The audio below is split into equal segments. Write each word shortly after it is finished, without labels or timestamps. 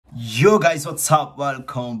Yo guys, what's up?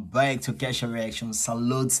 Welcome back to Kasha reaction.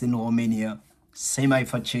 Salutes in Romania, same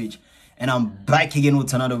for change, and I'm back again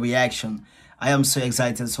with another reaction. I am so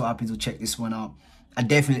excited, so happy to check this one out. I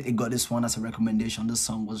definitely got this one as a recommendation. This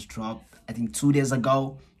song was dropped I think 2 days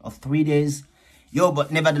ago or 3 days. Yo,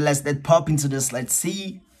 but nevertheless, let's pop into this. Let's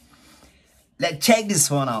see. Let's check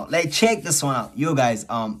this one out. Yo guys,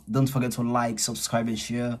 don't forget to like, subscribe, and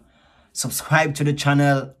share. Subscribe to the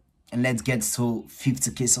channel. And let's get to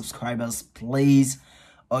 50k subscribers, please.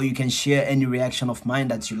 Or you can share any reaction of mine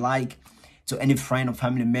that you like to any friend or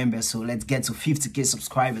family member. So let's get to 50k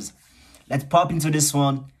subscribers. Let's pop into this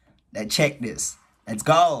one. Let's check this. Let's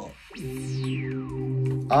go.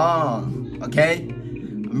 Okay.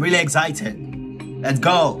 I'm really excited. Let's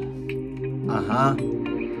go.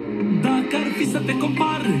 Dacă ar fi să te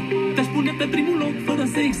compar, te-aș pune pe primul loc fără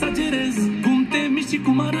să exagerez. Cum te miști și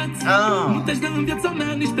cum arăți, nu te-aș da în viața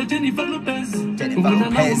mea nici pe Jennifer Lopez. Cu mâna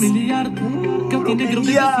la 1 miliard, ca tine greu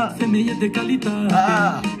de găsit femeie de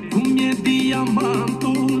calitate. Cum e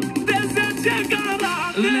diamantul de 10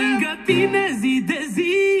 carat. Lângă tine zi de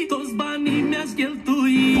zi, toți banii mi-aș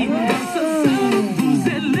cheltui. Ca să sărut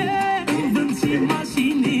buzele, îmi vând și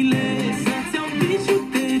mașinile. Să-ți iau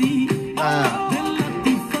bijuterii.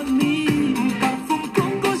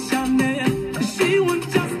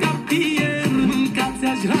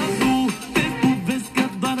 Manca-ti-as hazu, te povesc că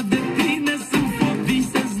doar de tine sunt foc,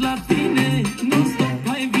 visez la tine, non-stop,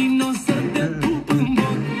 hai vino să te pup în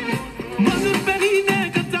bot. Mă jur pe mine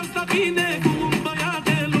că ți-ar sta bine cu un băiat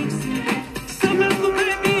de lux. Să mergi cu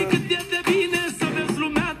baby cât e de bine, să vezi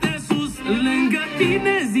lumea de sus. Lângă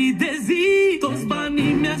tine zi de zi, toți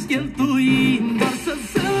banii mi-aș cheltui, doar să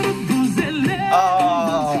sărut buzele,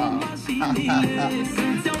 mașinile.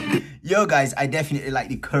 Yo guys, I definitely like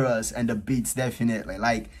the chorus and the beats. Definitely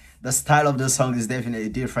like the style of the song is definitely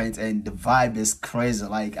different and the vibe is crazy.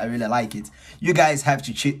 Like I really like it. You guys have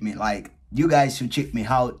to check me. Like you guys should check me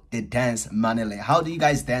how they dance Manile. How do you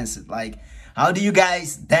guys dance it? Like how do you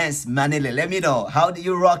guys dance Manile? Let me know. How do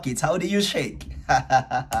you rock it? How do you shake?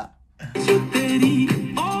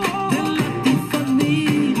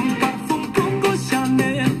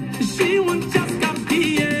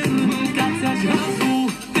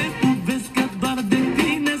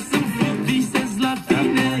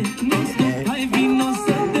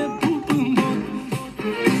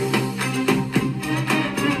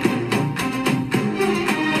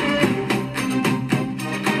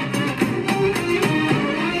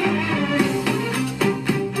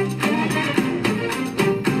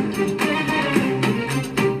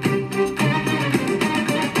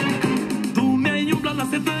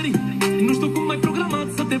 Nu știu cum ai programat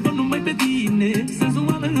să te văd numai pe tine.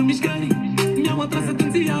 Senzuală în mișcări, mi-au atras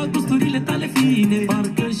atenția gusturile tale fine.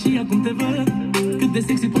 Parcă și acum te văd, cât de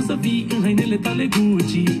sexy poți să fii în hainele tale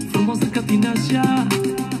Gucci. Frumoasă ca tine așa.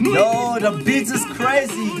 Yo, the beat is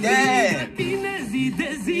crazy, damn. Tine zi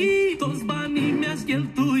de zi, toți banii mi-aș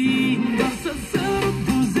cheltui, doar să sărut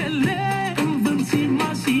buzele, îmi vând și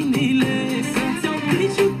mașinile. Să-ți iau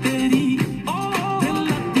bijuterii.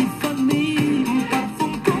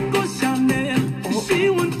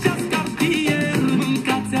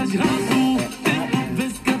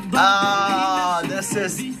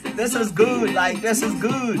 This is good. Like this is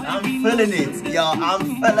good. I'm feeling it. Yo, I'm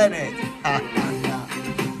feeling it.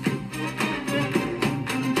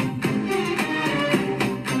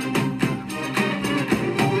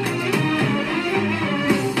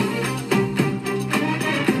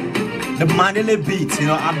 The Manile beats, you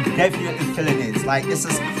know, I'm definitely feeling it. Like this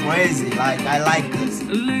is crazy. Like I like this.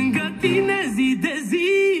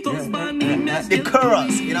 The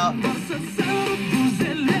chorus, you know.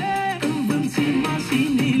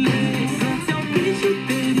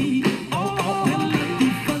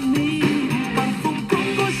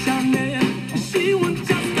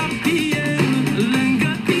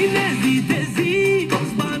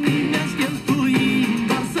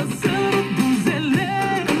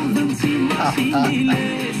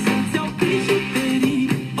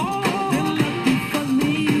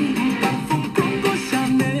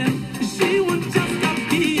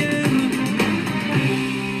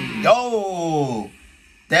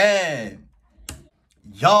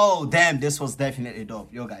 Yo, damn, this was definitely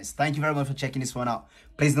dope. Yo, guys, thank you very much for checking this one out.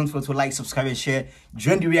 Please don't forget to like, subscribe, and share.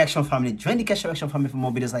 Join the reaction family. Join the Kasha reaction family for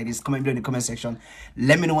more videos like this. Comment below in the comment section.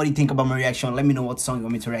 Let me know what you think about my reaction. Let me know what song you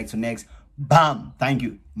want me to react to next. Bam! Thank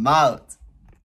you. I'm out.